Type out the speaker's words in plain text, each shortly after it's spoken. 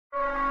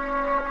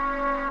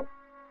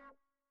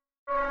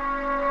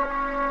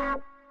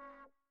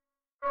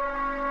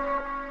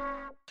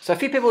So a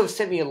few people have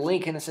sent me a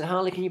link and they said,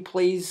 Harley, can you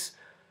please,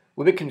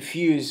 we're a bit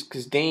confused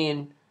because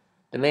Dan,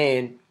 the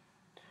man,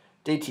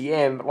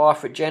 DTM,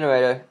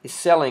 Liferegnerator, is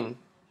selling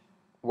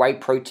whey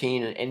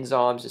protein and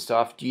enzymes and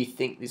stuff. Do you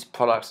think these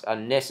products are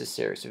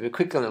necessary? So if we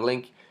click on the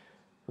link,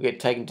 we'll get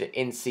taken to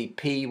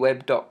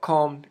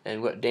ncpweb.com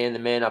and we've got Dan, the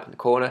man, up in the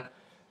corner.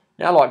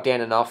 Now I like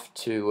Dan enough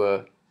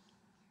to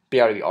be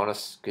able to be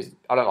honest, because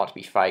I don't like to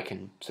be fake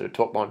and sort of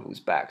talk behind people's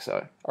back,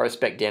 so I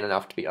respect Dan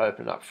enough to be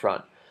open up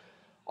front.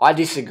 I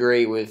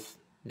disagree with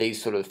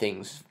these sort of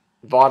things.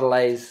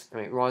 Vitalaze, I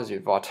mean, it reminds me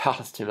of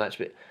Vitalis too much,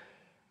 but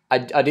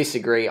I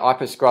disagree. I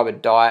prescribe a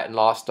diet and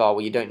lifestyle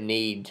where you don't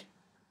need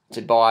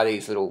to buy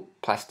these little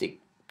plastic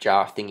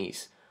jar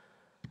thingies.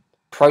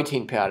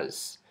 Protein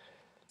powders.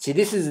 See,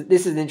 this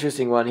is an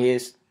interesting one here.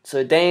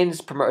 So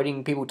Dan's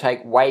promoting people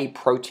take whey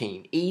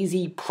protein.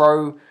 Easy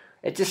Pro.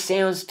 It just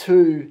sounds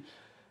too,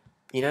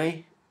 you know,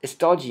 it's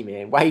dodgy,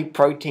 man. Whey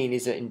protein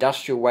is an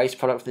industrial waste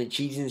product from the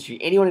cheese industry.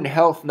 Anyone in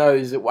health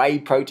knows that whey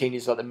protein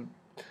is like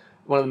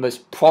one of the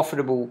most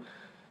profitable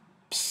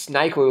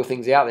snake oil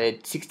things out there.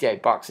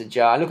 $68 a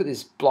jar. Look at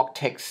this block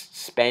text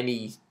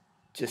spammy.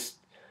 Just,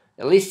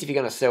 at least if you're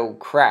going to sell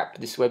crap,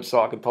 this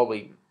website could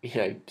probably, you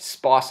know,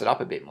 spice it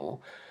up a bit more.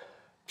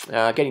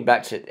 Getting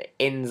back to the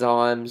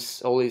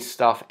enzymes, all this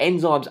stuff.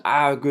 Enzymes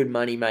are a good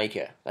money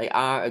maker. They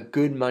are a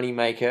good money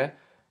maker,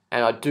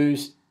 and I do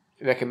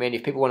recommend,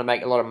 if people want to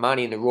make a lot of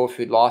money in the raw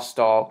food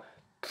lifestyle,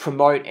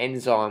 promote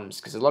enzymes,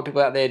 because a lot of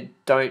people out there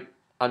don't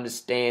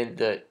understand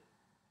that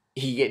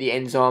you get the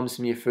enzymes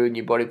from your food and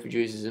your body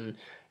produces them.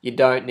 You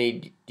don't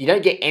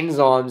get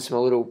enzymes from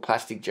a little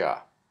plastic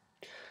jar.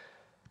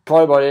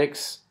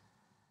 Probiotics,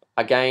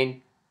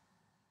 again,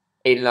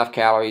 eat enough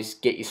calories,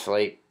 get your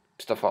sleep,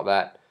 stuff like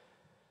that.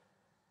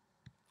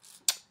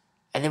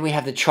 And then we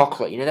have the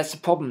chocolate. You know, that's the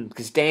problem,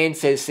 because Dan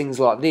says things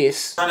like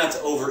this. Try not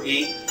to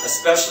overeat,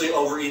 especially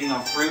overeating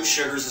on fruit.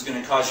 Sugars is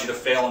going to cause you to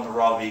fail on the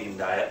raw vegan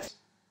diet.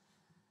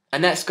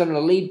 And that's going to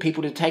lead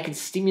people to taking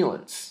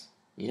stimulants.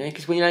 You know,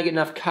 because when you don't get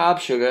enough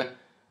carb sugar,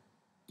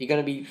 you're going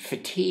to be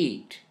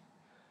fatigued.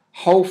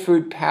 Whole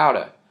food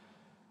powder.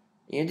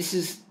 You know, this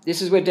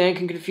is where Dan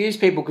can confuse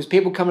people, because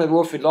people come to the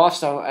raw food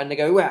lifestyle and they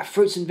go, wow,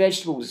 fruits and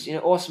vegetables, you know,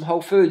 awesome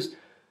whole foods.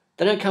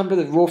 They don't come to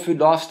the raw food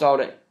lifestyle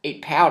to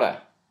eat powder.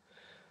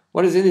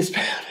 What is in this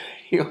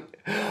powder?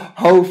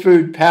 Whole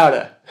food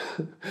powder.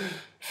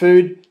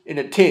 Food in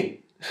a tin.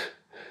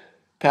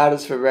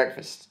 Powders for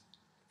breakfast.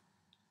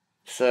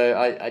 So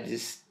I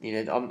just,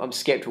 you know, I'm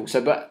skeptical.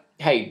 So, but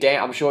hey,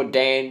 Dan, I'm sure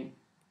Dan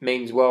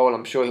means well, and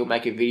I'm sure he'll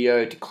make a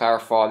video to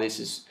clarify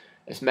this.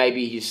 As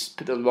maybe he's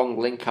put the wrong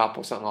link up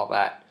or something like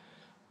that.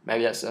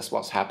 Maybe that's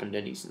what's happened,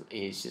 and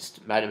he's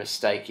just made a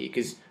mistake here,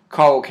 because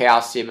coral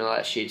calcium and all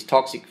that shit is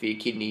toxic for your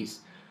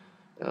kidneys.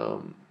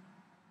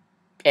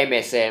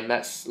 MSM,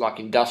 that's like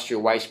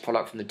industrial waste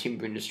product from the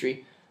timber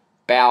industry.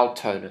 Bowel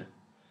toner.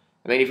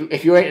 I mean,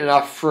 if you're eating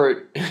enough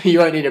fruit, you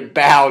won't need a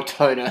bowel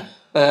toner.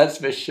 That's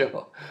for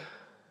sure.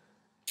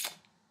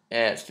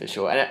 Yeah, that's for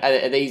sure. And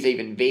are these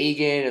even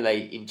vegan? Are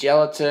they in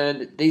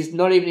gelatin? There's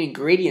not even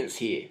ingredients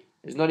here.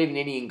 There's not even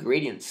any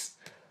ingredients.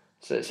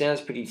 So it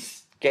sounds pretty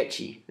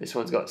sketchy. This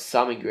one's got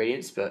some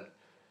ingredients, but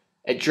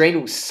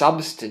adrenal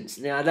substance.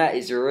 Now that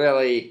is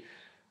really,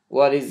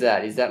 what is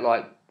that? Is that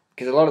like,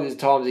 because a lot of the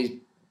times these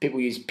people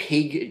use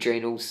pig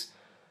adrenals.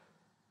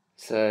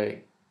 So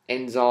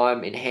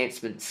enzyme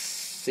enhancement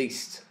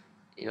ceased.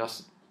 You know,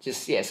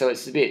 just, yeah, so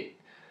it's a bit,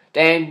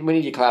 Dan, we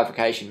need your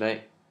clarification,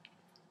 mate.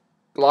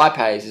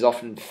 Lipase is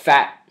often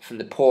fat from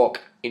the pork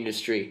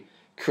industry.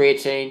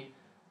 Creatine,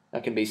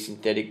 that can be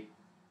synthetic.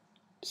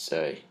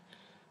 So,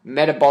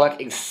 metabolic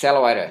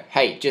accelerator.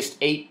 Hey,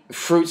 just eat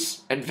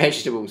fruits and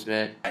vegetables,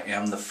 man. I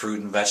am the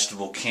fruit and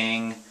vegetable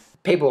king.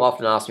 People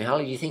often ask me,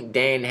 Harley, do you think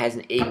Dan has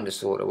an eating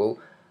disorder? Well,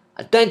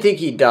 I don't think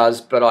he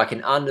does, but I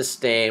can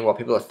understand why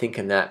people are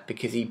thinking that,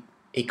 because he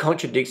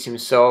contradicts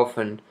himself,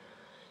 and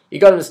you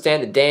got to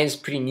understand that Dan's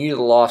pretty new to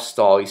the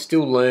lifestyle. He's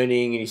still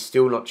learning, and he's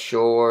still not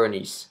sure, and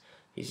he's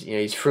you know,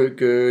 is fruit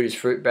good, is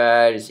fruit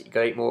bad, is you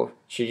got to eat more,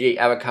 should you eat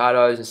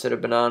avocados instead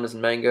of bananas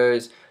and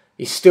mangoes?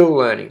 He's still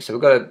learning, so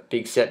we've got to be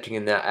accepting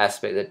in that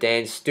aspect that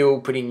Dan's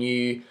still pretty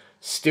new,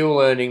 still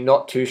learning,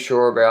 not too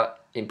sure about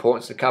the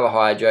importance of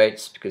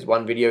carbohydrates, because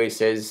one video he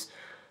says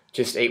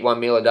just eat one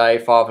meal a day,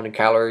 500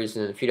 calories,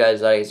 and a few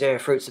days later he says, yeah,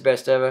 fruit's the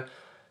best ever.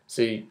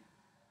 So, you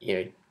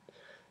know,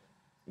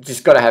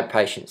 just got to have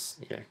patience,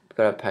 you know,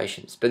 got to have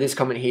patience. But this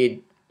comment here,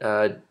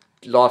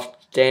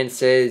 Dan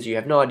says, you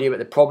have no idea about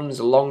the problems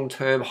the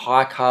long-term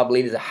high-carb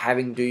leaders are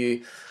having, do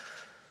you?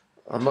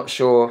 I'm not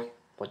sure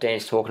what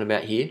Dan's talking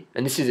about here.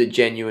 And this is a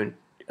genuine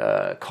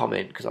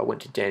comment, because I went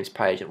to Dan's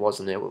page. It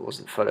wasn't there. It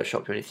wasn't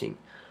photoshopped or anything.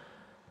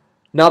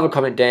 Another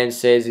comment Dan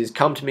says is,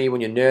 come to me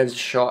when your nerves are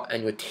shot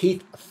and your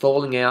teeth are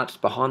falling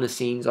out. Behind the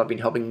scenes, I've been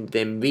helping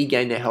them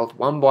regain their health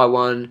one by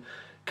one.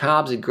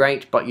 Carbs are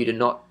great, but you do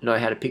not know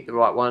how to pick the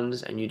right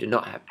ones, and you do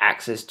not have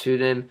access to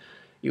them.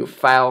 You'll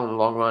fail in the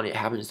long run. It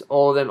happens to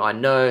all of them. I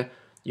know.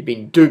 You've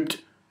been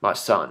duped, my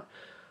son.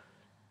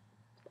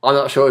 I'm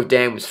not sure if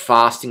Dan was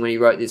fasting when he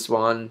wrote this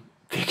one,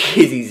 because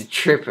he's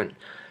tripping.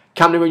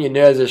 Come to when your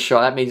nerves are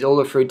shot. That means all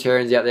the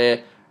fruitarians out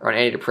there are on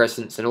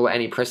antidepressants, and all the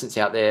antidepressants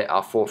out there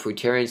are for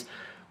fruitarians.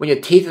 When your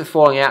teeth are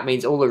falling out,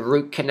 means all the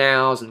root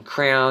canals and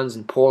crowns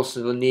and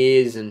porcelain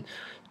veneers and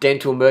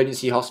dental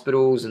emergency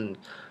hospitals and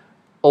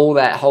all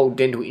that whole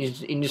dental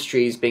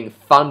industry is being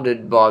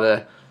funded by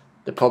the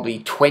probably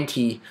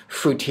 20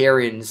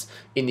 fruitarians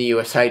in the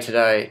USA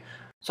today.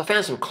 So I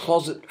found some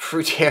closet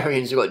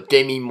fruitarians who got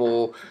Demi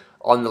Moore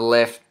on the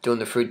left doing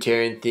the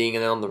fruitarian thing,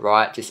 and then on the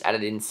right just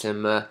added in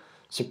some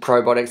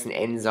probiotics and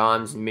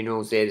enzymes and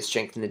minerals there to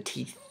strengthen the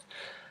teeth.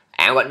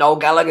 And we've got Noel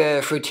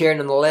Gallagher, fruitarian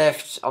on the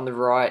left. On the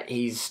right,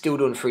 he's still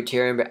doing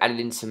fruitarian, but added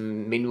in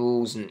some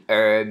minerals and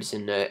herbs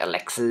and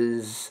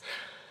elixirs.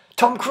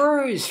 Tom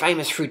Cruise,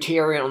 famous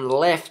fruitarian on the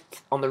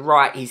left. On the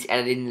right, he's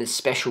added in the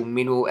special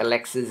mineral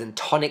elixirs and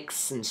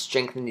tonics and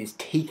strengthened his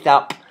teeth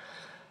up.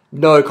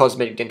 No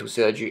cosmetic dental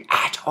surgery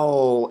at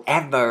all,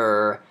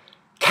 ever.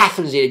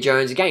 Catherine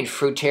Zeta-Jones, again,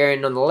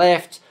 fruitarian on the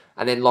left.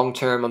 And then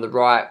long-term on the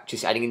right,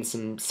 just adding in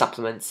some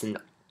supplements and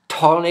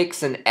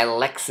tonics and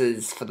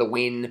elixirs for the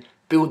win.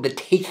 Build the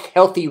teeth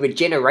healthy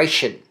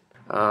regeneration.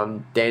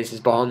 Dan says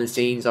behind the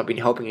scenes, I've been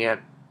helping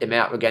them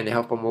out regarding the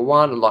Health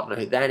 101. I'd like to know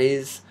who that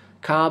is.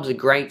 Carbs are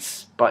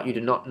great, but you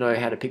do not know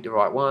how to pick the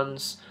right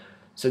ones.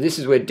 So this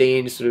is where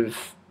Dan sort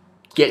of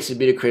gets a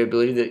bit of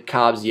credibility that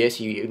carbs, yes,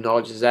 he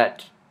acknowledges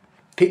that.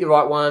 Pick the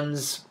right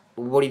ones.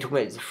 What are you talking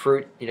about? It's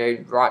fruit, you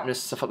know,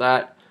 ripeness, stuff like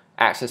that.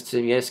 Access to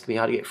them, yes, it can be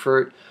hard to get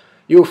fruit.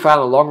 You'll fail in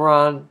the long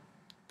run.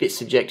 Bit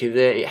subjective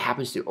there. It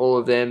happens to all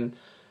of them.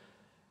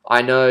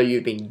 I know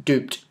you've been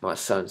duped, my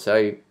son.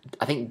 So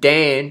I think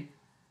Dan,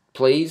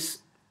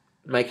 please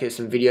make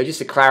some video just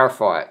to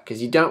clarify it,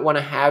 because you don't want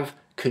to have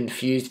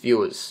confused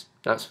viewers.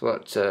 That's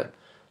what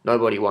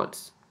nobody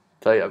wants.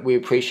 So we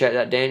appreciate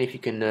that, Dan, if you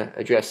can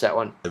address that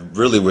one. I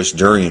really wish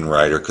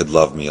Durianrider could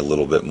love me a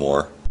little bit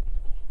more.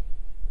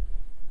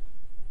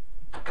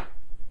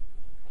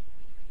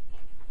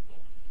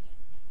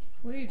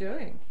 What are you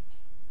doing?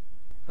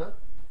 Huh?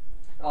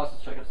 I was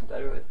just checking up some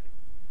data with it.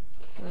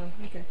 Oh,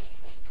 okay.